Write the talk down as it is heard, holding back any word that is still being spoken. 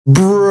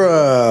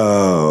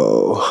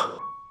Bro.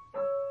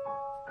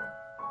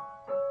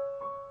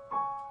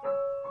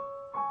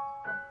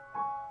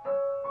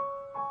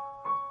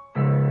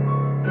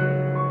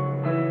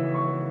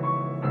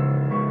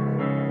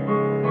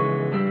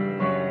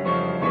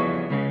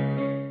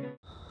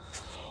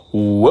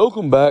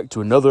 Welcome back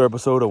to another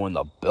episode of When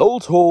the Bell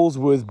Tolls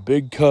with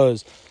Big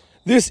Cuz.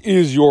 This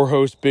is your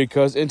host, Big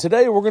Cuz, and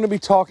today we're going to be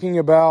talking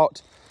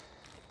about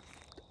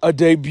a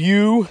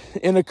debut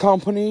in a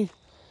company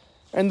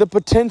and the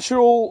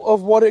potential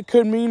of what it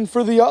could mean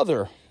for the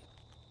other.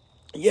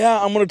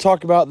 Yeah, I'm going to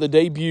talk about the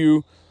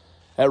debut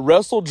at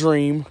Wrestle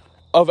Dream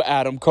of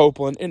Adam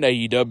Copeland in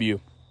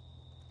AEW.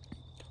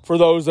 For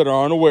those that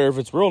are unaware of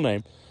its real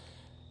name,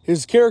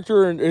 his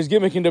character and his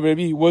gimmick in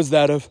WWE was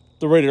that of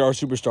the Rated R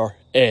superstar,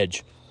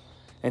 Edge.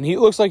 And he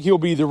looks like he'll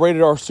be the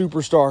Rated R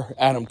superstar,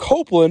 Adam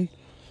Copeland,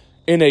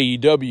 in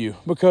AEW,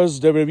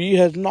 because WWE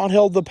has not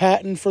held the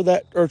patent for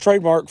that, or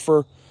trademark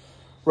for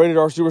Rated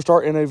R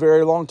superstar in a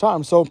very long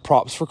time. So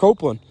props for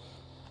Copeland.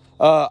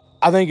 I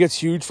think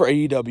it's huge for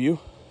AEW.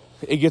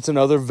 It gets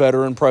another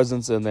veteran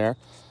presence in there.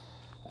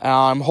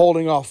 I'm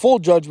holding off full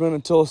judgment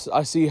until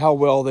I see how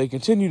well they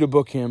continue to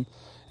book him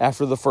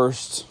after the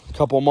first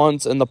couple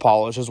months and the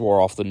polish has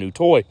wore off the new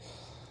toy.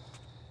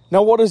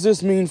 Now, what does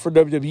this mean for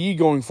WWE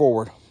going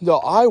forward? Now,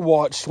 I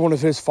watched one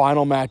of his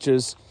final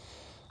matches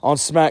on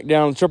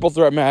SmackDown, a triple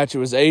threat match. It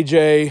was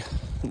AJ,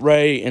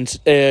 Ray, and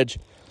Edge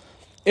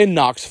in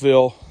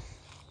Knoxville.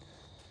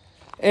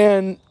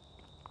 And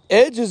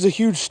Edge is a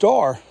huge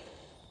star.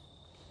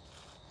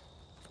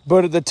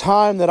 But at the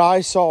time that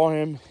I saw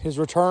him, his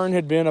return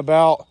had been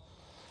about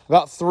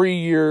 4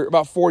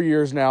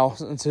 years now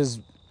since his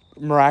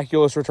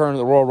miraculous return to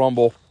the Royal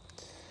Rumble.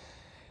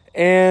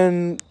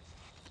 And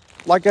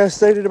like I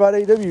stated about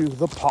AEW,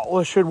 the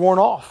polish had worn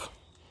off.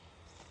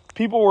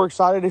 People were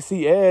excited to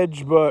see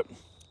Edge, but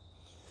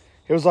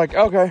it was like,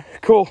 okay,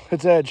 cool,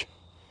 it's Edge.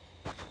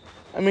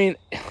 I mean,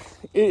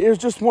 it was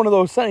just one of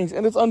those things,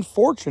 and it's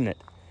unfortunate.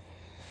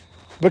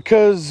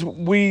 Because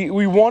we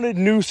wanted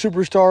new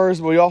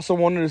superstars, but we also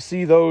wanted to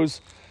see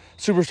those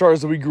superstars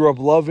that we grew up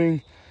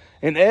loving.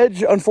 And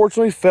Edge,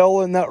 unfortunately,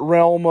 fell in that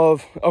realm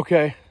of,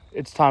 okay,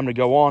 it's time to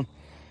go on.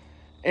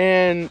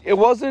 And it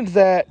wasn't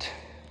that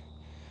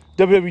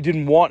WWE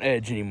didn't want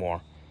Edge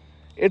anymore.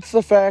 It's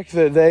the fact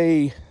that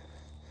they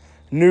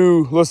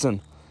knew,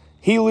 listen,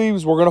 he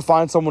leaves, we're going to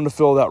find someone to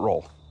fill that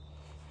role.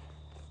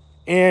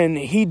 And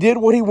he did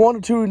what he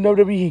wanted to in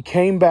WWE. He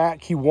came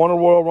back, he won a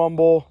Royal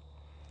Rumble.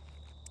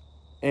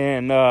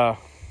 And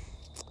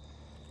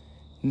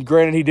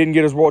granted, he didn't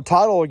get his world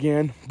title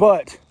again,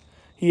 but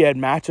he had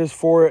matches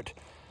for it.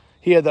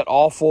 He had that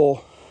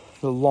awfully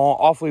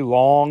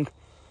long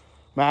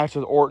match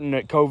with Orton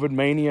at COVID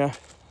Mania.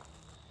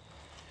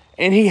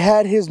 And he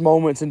had his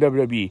moments in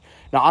WWE.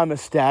 Now, I'm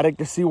ecstatic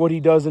to see what he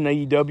does in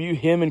AEW.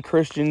 Him and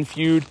Christian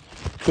feud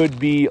could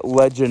be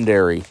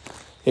legendary.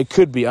 It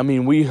could be. I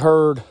mean, we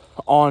heard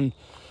on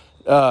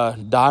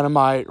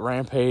Dynamite,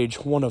 Rampage,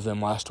 one of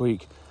them last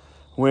week,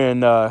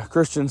 when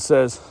Christian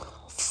says,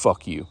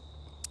 fuck you.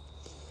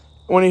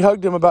 When he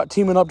hugged him about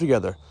teaming up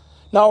together.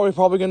 Now, are we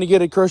probably going to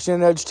get a Christian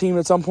and Edge team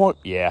at some point?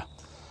 Yeah.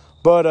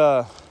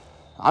 But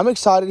I'm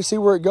excited to see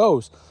where it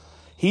goes.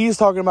 He's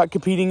talking about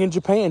competing in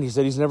Japan. He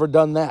said he's never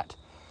done that.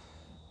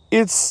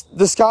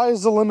 The sky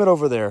is the limit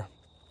over there.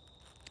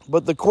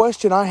 But the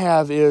question I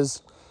have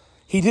is,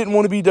 he didn't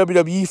want to be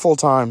WWE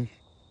full-time,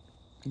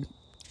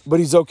 but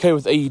he's okay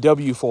with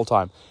AEW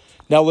full-time.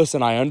 Now,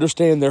 listen, I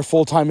understand their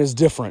full-time is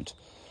different.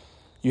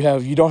 You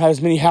don't have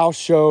as many house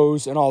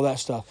shows and all that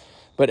stuff.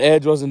 But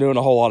Edge wasn't doing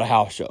a whole lot of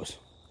house shows.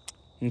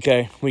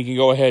 Okay? We can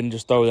go ahead and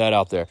just throw that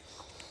out there.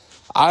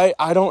 I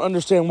don't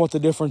understand what the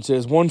difference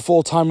is. One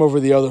full-time over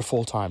the other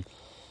full-time.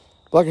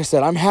 Like I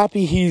said, I'm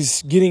happy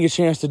he's getting a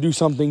chance to do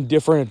something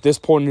different at this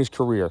point in his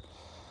career.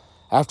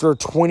 After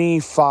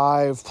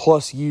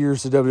 25-plus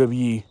years of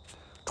WWE,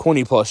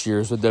 20-plus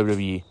years with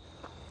WWE,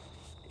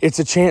 it's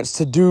a chance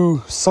to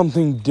do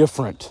something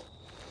different.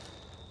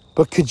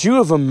 But could you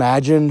have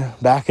imagined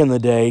back in the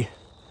day,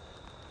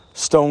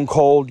 Stone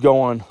Cold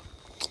going,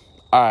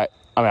 all right,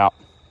 I'm out.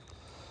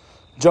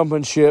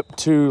 Jumping ship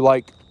to,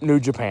 like, New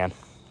Japan.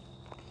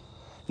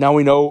 Now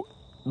we know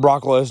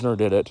Brock Lesnar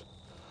did it,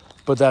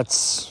 but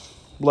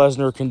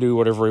Lesnar can do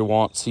whatever he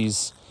wants.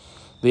 He's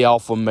the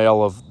alpha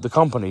male of the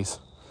companies.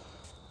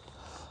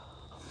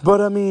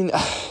 But, I mean,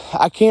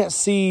 I can't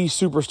see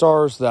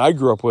superstars that I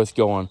grew up with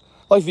going,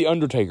 like The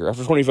Undertaker,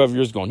 after 25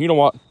 years going, you know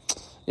what?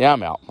 Yeah,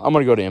 I'm out. I'm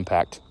going to go to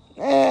Impact.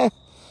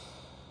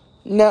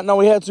 No,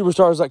 we had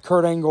superstars like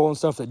Kurt Angle and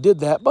stuff that did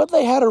that, but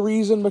they had a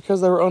reason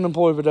because they were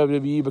unemployed with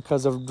WWE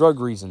because of drug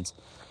reasons.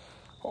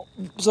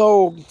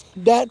 So,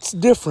 that's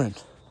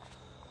different.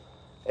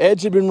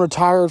 Edge had been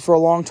retired for a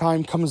long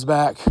time, comes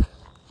back,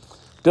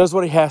 does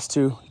what he has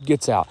to,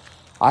 gets out.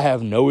 I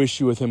have no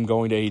issue with him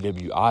going to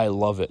AEW. I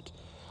love it.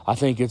 I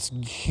think it's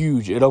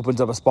huge. It opens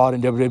up a spot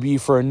in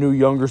WWE for a new,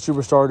 younger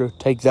superstar to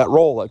take that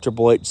role, like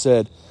Triple H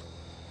said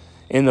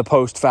in the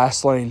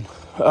post-Fastlane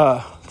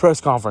press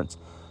conference.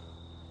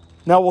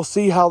 Now we'll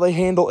see how they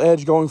handle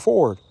Edge going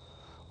forward.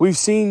 We've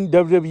seen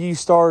WWE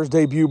stars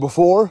debut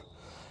before,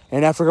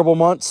 and after a couple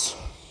months,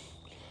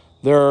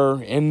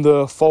 they're in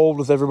the fold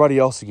with everybody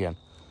else again.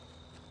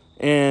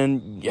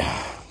 And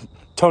yeah,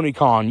 Tony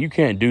Khan, you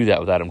can't do that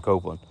with Adam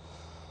Copeland.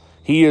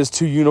 He is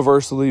too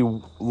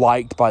universally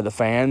liked by the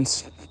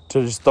fans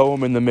to just throw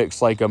him in the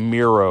mix like a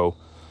Miro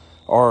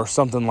or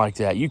something like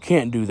that. You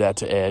can't do that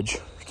to Edge.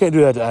 You can't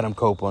do that to Adam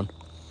Copeland.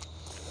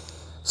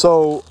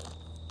 So,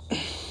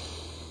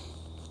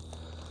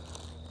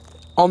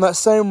 on that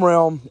same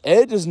realm,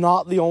 Edge is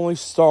not the only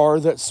star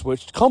that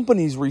switched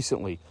companies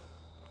recently.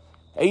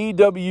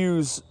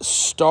 AEW's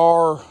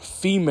star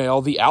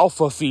female, the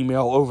alpha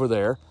female over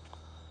there,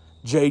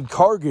 Jade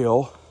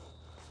Cargill,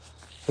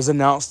 has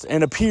announced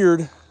and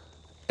appeared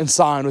and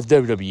signed with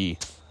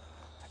WWE.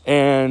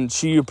 And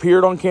she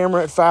appeared on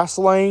camera at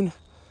Fastlane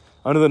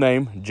under the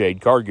name Jade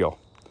Cargill.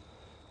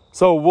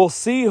 So we'll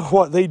see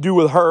what they do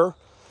with her.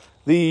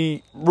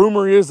 The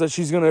rumor is that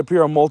she's going to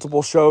appear on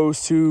multiple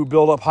shows to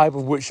build up hype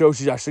of which show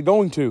she's actually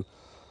going to.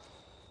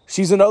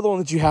 She's another one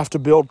that you have to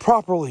build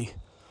properly.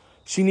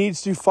 She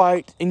needs to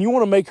fight, and you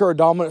want to make her a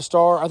dominant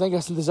star. I think I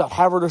sent this out.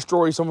 Have her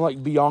destroy someone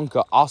like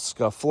Bianca,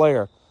 Asuka,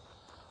 Flair,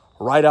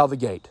 right out of the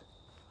gate.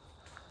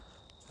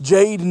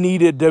 Jade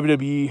needed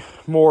WWE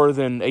more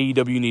than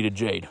AEW needed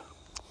Jade.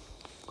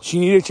 She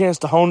needed a chance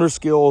to hone her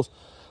skills,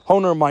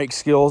 hone her mic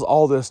skills,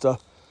 all this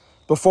stuff.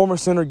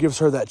 Performance Center gives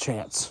her that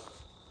chance.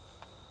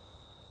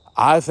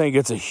 I think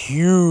it's a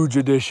huge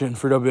addition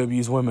for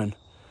WWE's women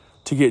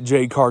to get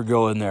Jade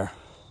Cargill in there.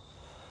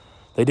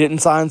 They didn't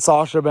sign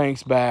Sasha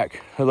Banks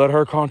back. They let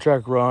her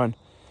contract run.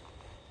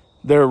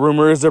 Their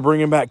rumor is they're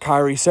bringing back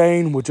Kairi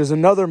Sane, which is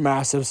another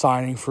massive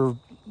signing for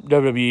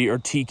WWE or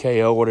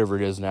TKO, whatever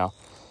it is now.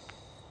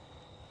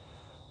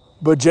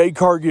 But Jade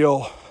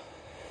Cargill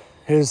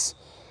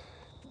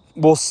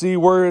we'll see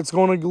where it's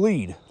going to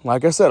lead.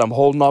 Like I said, I'm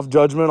holding off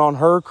judgment on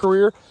her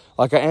career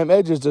like I am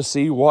Edge's to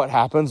see what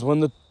happens when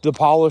the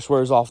polish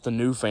wears off the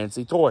new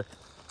fancy toy.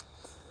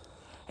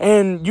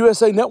 And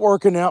USA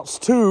Network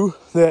announced, too,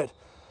 that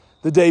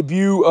the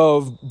debut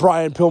of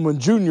Brian Pillman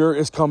Jr.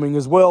 is coming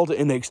as well to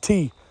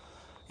NXT.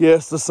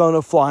 Yes, the son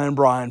of Flying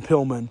Brian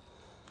Pillman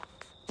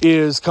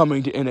is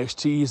coming to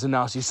NXT. He's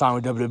announced he's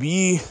signed with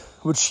WWE,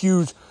 which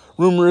huge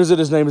rumor is that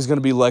his name is going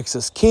to be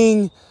Lexis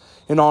King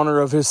in honor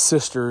of his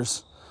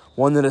sisters,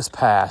 one that has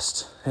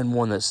passed and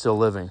one that's still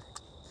living.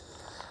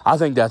 I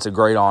think that's a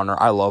great honor.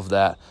 I love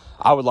that.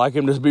 I would like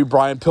him to be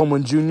Brian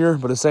Pillman Jr.,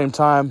 but at the same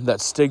time,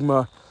 that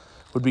stigma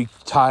would be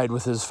tied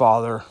with his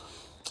father,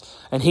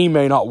 and he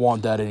may not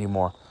want that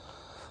anymore.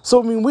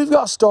 So, I mean, we've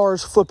got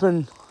stars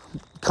flipping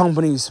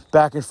companies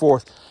back and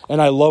forth,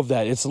 and I love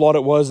that. It's what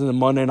it was in the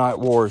Monday Night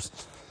Wars.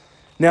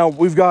 Now,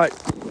 we've got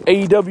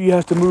AEW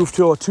has to move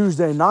to a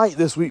Tuesday night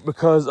this week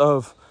because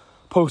of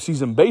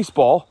postseason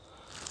baseball,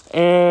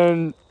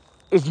 and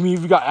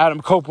you've got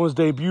Adam Copeland's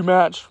debut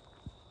match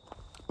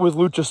with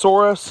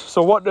Luchasaurus.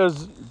 So what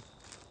does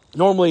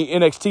normally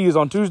NXT is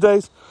on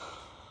Tuesdays?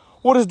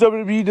 What does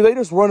WWE? Do they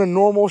just run a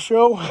normal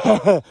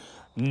show?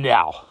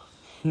 No,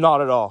 not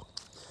at all.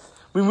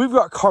 I mean, we've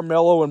got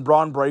Carmelo and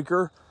Braun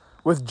Breaker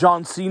with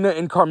John Cena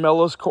in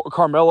Carmelo's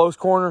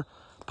corner,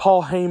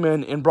 Paul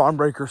Heyman in Braun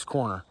Breaker's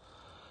corner.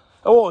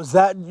 Oh, is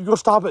that, you go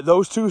stop at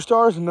those two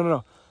stars?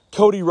 No.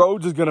 Cody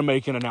Rhodes is going to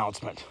make an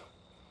announcement.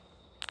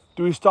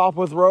 Do we stop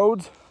with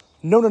Rhodes?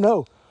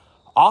 No.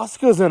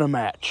 Asuka's in a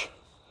match.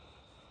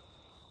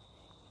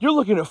 You're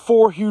looking at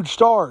 4 huge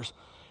stars.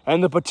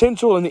 And the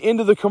potential in the end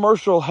of the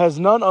commercial has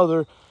none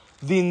other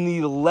than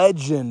the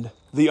legend,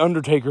 The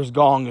Undertaker's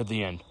gong at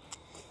the end.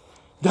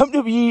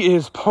 WWE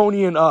is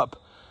ponying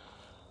up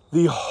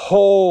the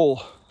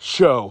whole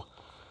show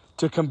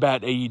to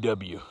combat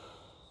AEW.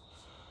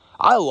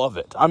 I love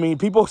it. I mean,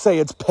 people say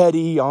it's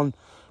petty on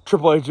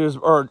Triple H's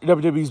or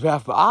WWE's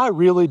behalf, but I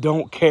really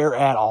don't care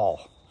at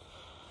all.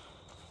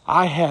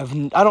 I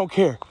don't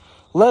care.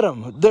 Let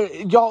them.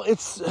 Y'all,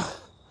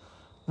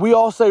 we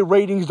all say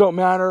ratings don't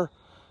matter.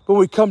 When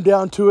we come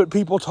down to it,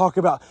 people talk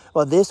about,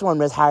 well, this one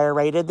was higher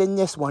rated than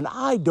this one.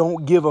 I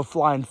don't give a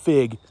flying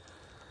fig.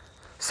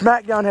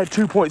 SmackDown had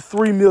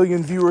 2.3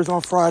 million viewers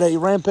on Friday.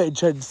 Rampage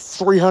had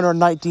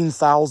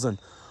 319,000.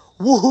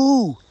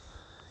 Woohoo!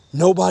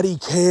 Nobody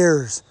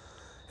cares.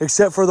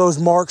 Except for those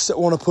marks that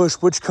want to push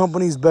which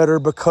company's better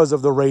because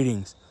of the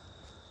ratings.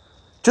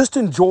 Just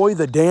enjoy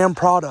the damn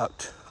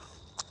product.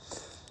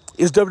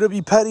 Is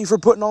WWE petty for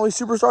putting all these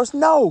superstars?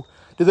 No.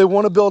 Do they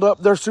want to build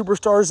up their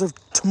superstars of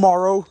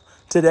tomorrow,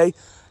 today?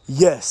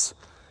 Yes.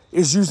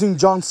 Is using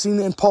John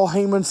Cena and Paul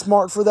Heyman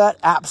smart for that?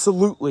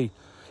 Absolutely.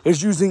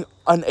 Is using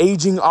an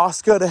aging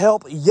Asuka to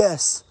help?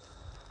 Yes.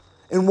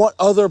 And what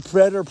other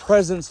better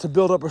presence to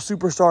build up a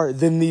superstar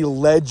than the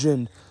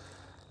legend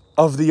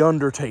of The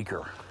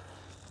Undertaker?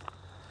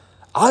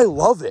 I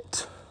love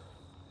it.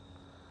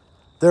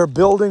 They're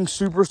building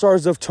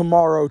superstars of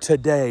tomorrow,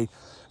 today,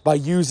 by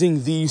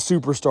using these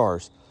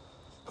superstars.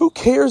 Who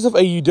cares if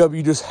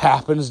AEW just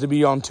happens to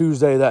be on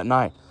Tuesday that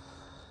night?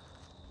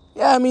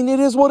 Yeah, I mean, it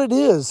is what it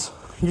is.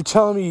 You're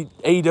telling me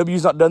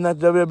AEW's not done that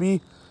to WWE?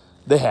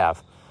 They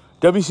have.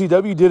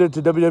 WCW did it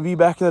to WWE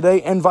back in the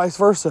day and vice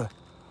versa.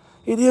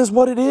 It is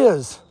what it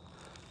is.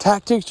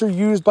 Tactics are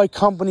used by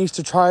companies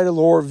to try to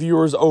lure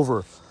viewers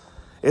over.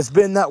 It's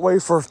been that way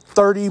for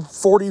 30,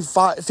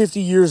 45, 50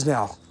 years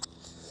now.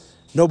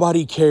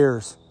 Nobody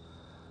cares.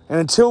 And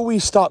until we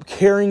stop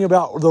caring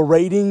about the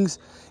ratings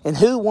and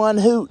who won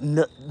who,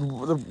 no,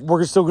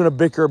 we're still going to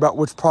bicker about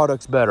which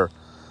product's better.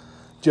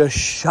 Just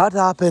shut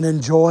up and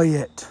enjoy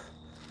it.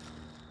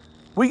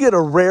 We get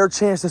a rare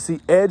chance to see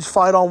Edge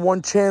fight on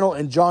one channel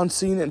and John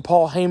Cena and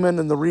Paul Heyman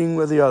in the ring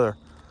with the other.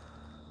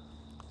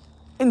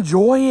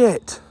 Enjoy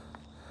it.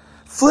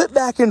 Flip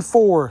back and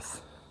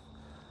forth.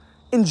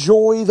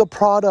 Enjoy the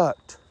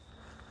product.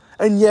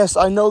 And yes,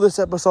 I know this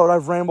episode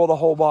I've rambled a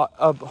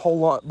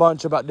whole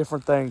bunch about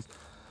different things.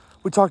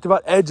 We talked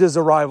about Edge's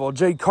arrival,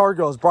 Jade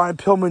Cargill's, Brian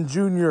Pillman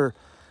Jr.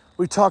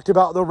 We talked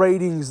about the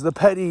ratings, the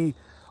petty,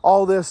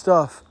 all this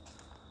stuff.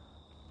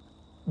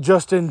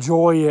 Just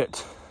enjoy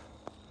it.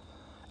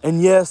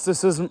 And yes,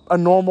 this is a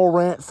normal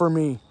rant for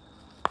me.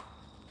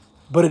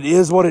 But it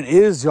is what it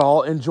is,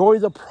 y'all. Enjoy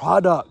the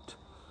product.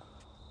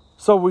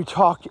 So we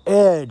talk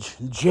Edge,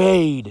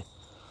 Jade,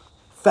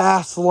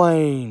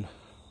 Fastlane.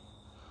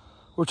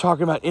 We're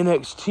talking about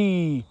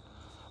NXT,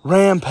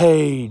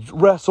 Rampage,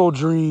 Wrestle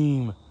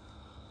Dream.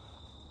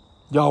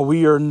 Y'all,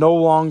 we are no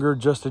longer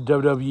just a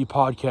WWE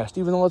podcast,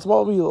 even though that's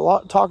what we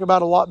talk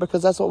about a lot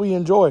because that's what we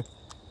enjoy.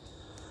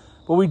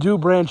 But we do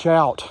branch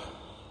out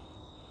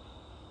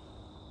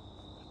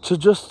to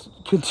just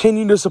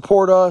continue to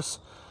support us.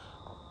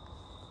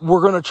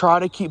 We're going to try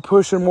to keep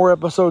pushing more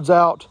episodes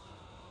out.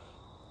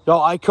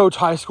 Y'all, I coach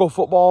high school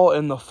football,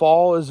 and the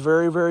fall is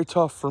very, very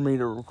tough for me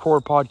to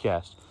record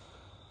podcasts.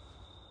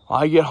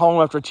 I get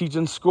home after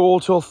teaching school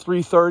till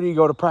 3:30,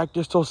 go to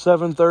practice till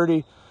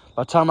 7:30.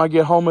 By the time I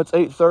get home, it's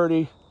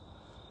 8:30.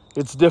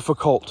 It's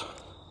difficult.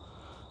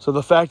 So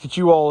the fact that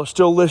you all are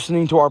still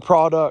listening to our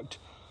product,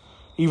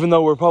 even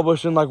though we're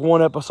publishing like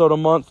one episode a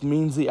month,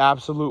 means the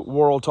absolute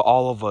world to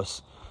all of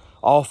us.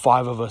 All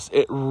 5 of us.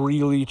 It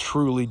really,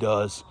 truly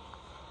does.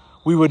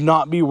 We would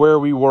not be where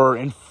we were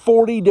in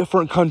 40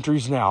 different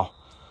countries now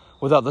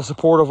without the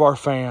support of our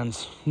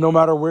fans. No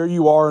matter where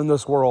you are in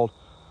this world,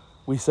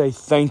 we say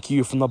thank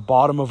you from the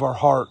bottom of our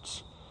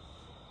hearts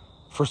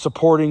for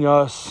supporting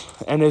us.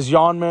 And as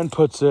Yon Man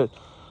puts it,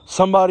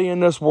 somebody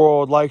in this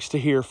world likes to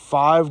hear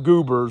 5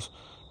 goobers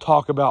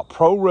talk about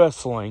pro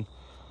wrestling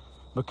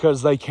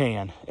because they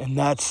can. And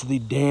that's the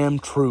damn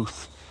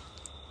truth.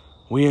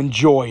 We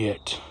enjoy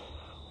it.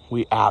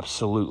 We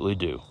absolutely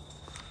do.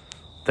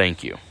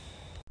 Thank you.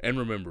 And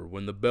remember,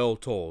 when the bell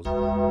tolls,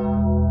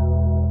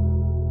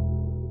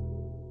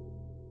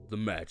 the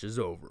match is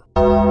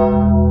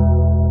over.